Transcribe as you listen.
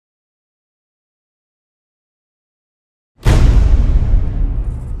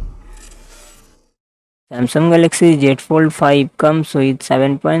Samsung Galaxy Z Fold 5 comes with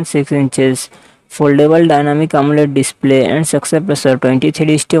 7.6 inches foldable dynamic AMOLED display and success ratio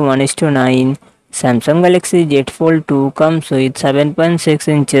 23:1:9. Samsung Galaxy Z Fold 2 comes with 7.6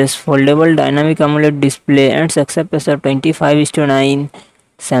 inches foldable dynamic AMOLED display and success ratio 25:9.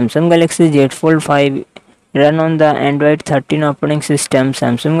 Samsung Galaxy Z Fold 5 run on the Android 13 operating system.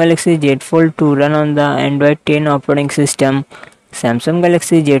 Samsung Galaxy Z Fold 2 run on the Android 10 operating system. Samsung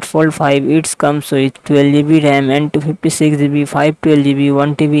Galaxy Z Fold 5 it comes with 12GB RAM and 256GB 512GB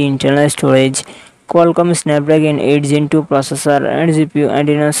 1TB internal storage. Qualcomm Snapdragon 8 Gen 2 processor and GPU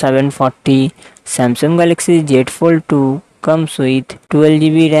Adreno 740. Samsung Galaxy Z Fold 2 comes with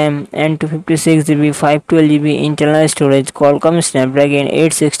 12GB RAM and 256GB 512GB internal storage. Qualcomm Snapdragon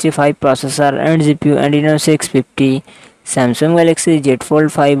 865 processor and GPU Adreno 650. Samsung Galaxy Z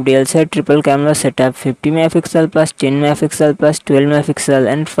Fold 5 dual set triple camera setup 50MP plus 10MP plus 12MP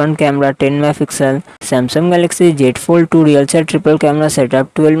and front camera 10MP. Samsung Galaxy Z Fold 2 dual set triple camera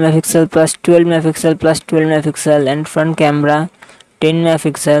setup 12MP plus 12MP plus 12MP and front camera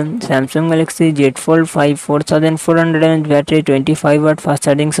 10MP. Samsung Galaxy Z Fold 5 4400mAh battery 25W fast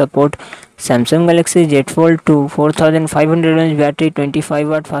charging support. Samsung Galaxy Z Fold 2 4500mAh battery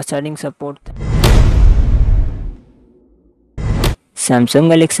 25W fast charging support. Samsung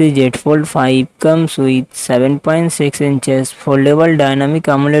Galaxy Z Fold 5 comes with 7.6 inches foldable dynamic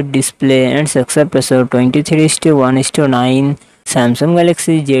AMOLED display and success ratio 23:1:9. Samsung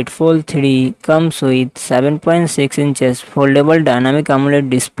Galaxy Z Fold 3 comes with 7.6 inches foldable dynamic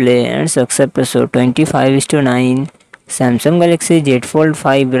AMOLED display and success ratio 25:9. Samsung Galaxy Z Fold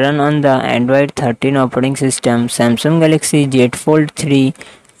 5 run on the Android 13 operating system. Samsung Galaxy Z Fold 3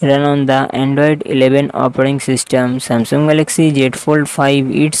 run on the Android 11 operating system. Samsung Galaxy Z Fold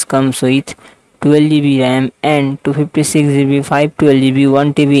 5 it comes with 12GB RAM and 256GB 512GB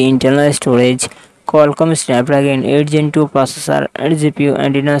 1TB internal storage. Qualcomm Snapdragon 8 Gen 2 processor and GPU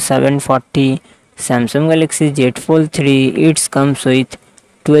Adreno 740. Samsung Galaxy Z Fold 3 it comes with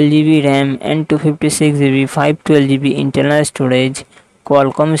 12GB RAM and 256GB 512GB internal storage.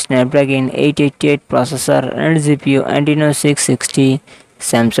 Qualcomm Snapdragon 888 processor and GPU Adreno 660.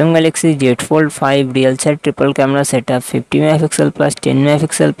 Samsung Galaxy Z Fold 5 dual set triple camera setup 50MP plus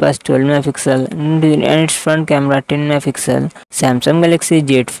 10MP plus 12MP and its front camera 10MP. Samsung Galaxy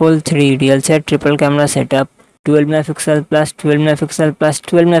Z Fold 3 dual set triple camera setup 12MP plus 12MP plus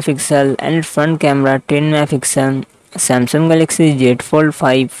 12MP and its front camera 10MP. Samsung Galaxy Z Fold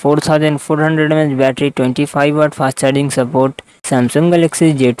 5 4400mAh battery 25W fast charging support. Samsung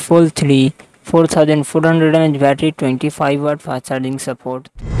Galaxy Z Fold 3 4400mAh battery 25W fast charging support.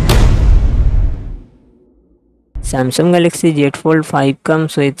 Samsung Galaxy Z Fold 5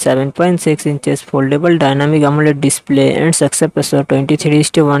 comes with 7.6 inches foldable dynamic AMOLED display and success ratio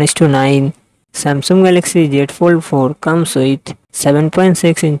 23:1:9. Samsung Galaxy Z Fold 4 comes with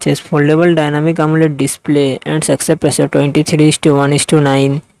 7.6 inches foldable dynamic AMOLED display and success ratio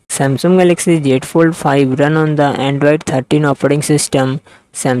 23:1:9. Samsung Galaxy Z Fold 5 run on the Android 13 operating system.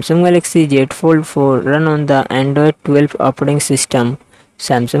 Samsung Galaxy Z Fold 4 run on the Android 12 operating system.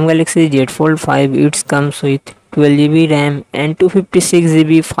 Samsung Galaxy Z Fold 5 it comes with 12GB RAM and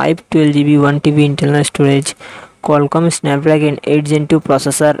 256GB 512GB 1TB internal storage. Qualcomm Snapdragon 8 Gen 2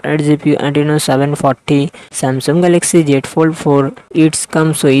 processor and GPU Adreno 740. Samsung Galaxy Z Fold 4 it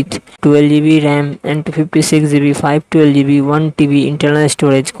comes with 12GB RAM and 256GB 512GB 1TB internal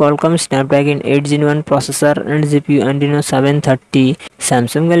storage. Qualcomm Snapdragon 8 Gen 1 processor and GPU Adreno 730.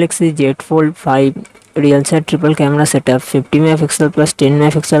 Samsung Galaxy Z Fold 5 dual set triple camera setup 50MP plus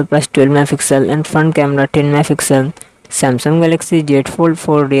 10MP plus 12MP and front camera 10MP. Samsung Galaxy Z Fold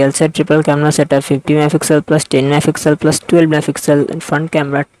 4 dual set triple camera setup 50MP plus 10MP plus 12MP and front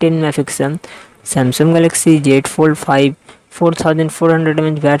camera 10MP. Samsung Galaxy Z Fold 5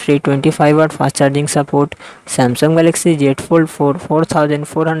 4400mAh battery 25W fast charging support. Samsung Galaxy Z Fold 4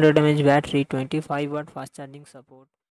 4400mAh battery 25W fast charging support.